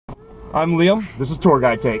I'm Liam. This is Tour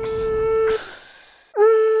Guide Takes. In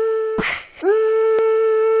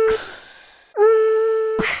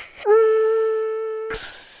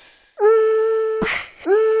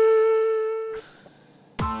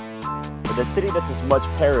a city that's as much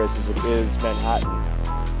Paris as it is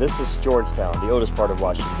Manhattan, this is Georgetown, the oldest part of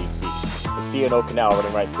Washington, D.C. The C&O Canal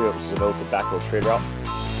running right through it, which is an old tobacco trade route.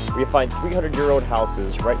 We find 300-year-old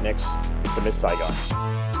houses right next to Miss Saigon,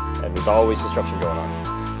 and there's always construction going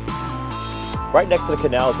on. Right next to the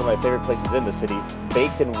canal is one of my favorite places in the city,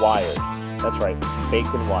 Baked and Wired. That's right, Baked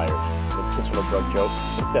and Wired. The intentional drug joke.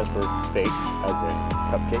 It stands for baked, as in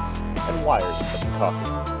cupcakes, and wired, as in coffee.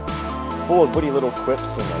 Full of witty little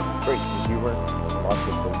quips and a great humor, and lots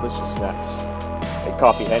of delicious snacks. And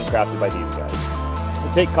coffee handcrafted by these guys,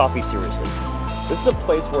 who take coffee seriously. This is a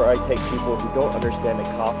place where I take people who don't understand that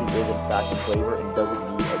coffee is in fact a flavor and doesn't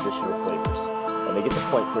need additional flavors. And they get the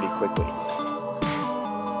point pretty quickly.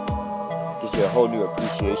 Gives you a whole new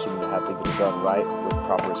appreciation when you have things that are done right with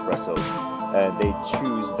proper espressos. And they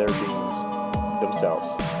choose their beans themselves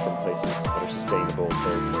from places that are sustainable,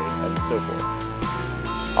 fair trade, and so forth.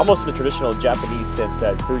 Almost in a traditional Japanese sense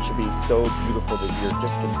that food should be so beautiful that you're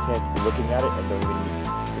just content looking at it and don't even need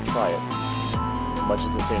to try it. Much is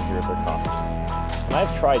the same here with their coffee. And I've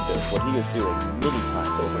tried this, what he is doing, many times,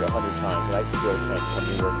 over 100 times, and I still can't come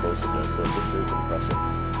anywhere close to this, so this is impressive.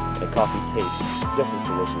 And coffee tastes just as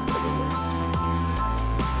delicious as it looks.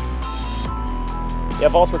 You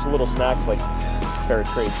have all sorts of little snacks like fair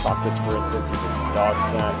trade chocolates, for instance, even some dog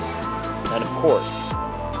snacks, and of course,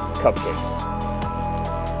 cupcakes.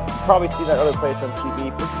 You've probably seen that other place on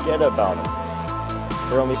TV, forget about them.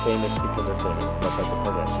 They're only famous because they're famous, much like the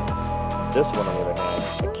Kardashians. This one, on the other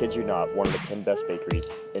hand, I kid you not, one of the 10 best bakeries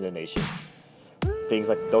in the nation. Things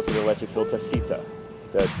like dulce de leche filtacita,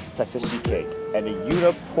 the Texas sheet cake, and a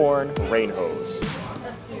unicorn rain hose.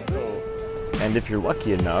 And if you're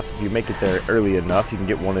lucky enough, if you make it there early enough, you can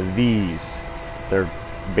get one of these. They're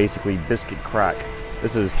basically biscuit crack.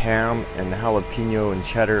 This is ham and jalapeno and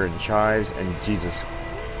cheddar and chives and Jesus.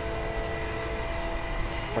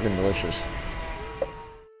 Fucking delicious.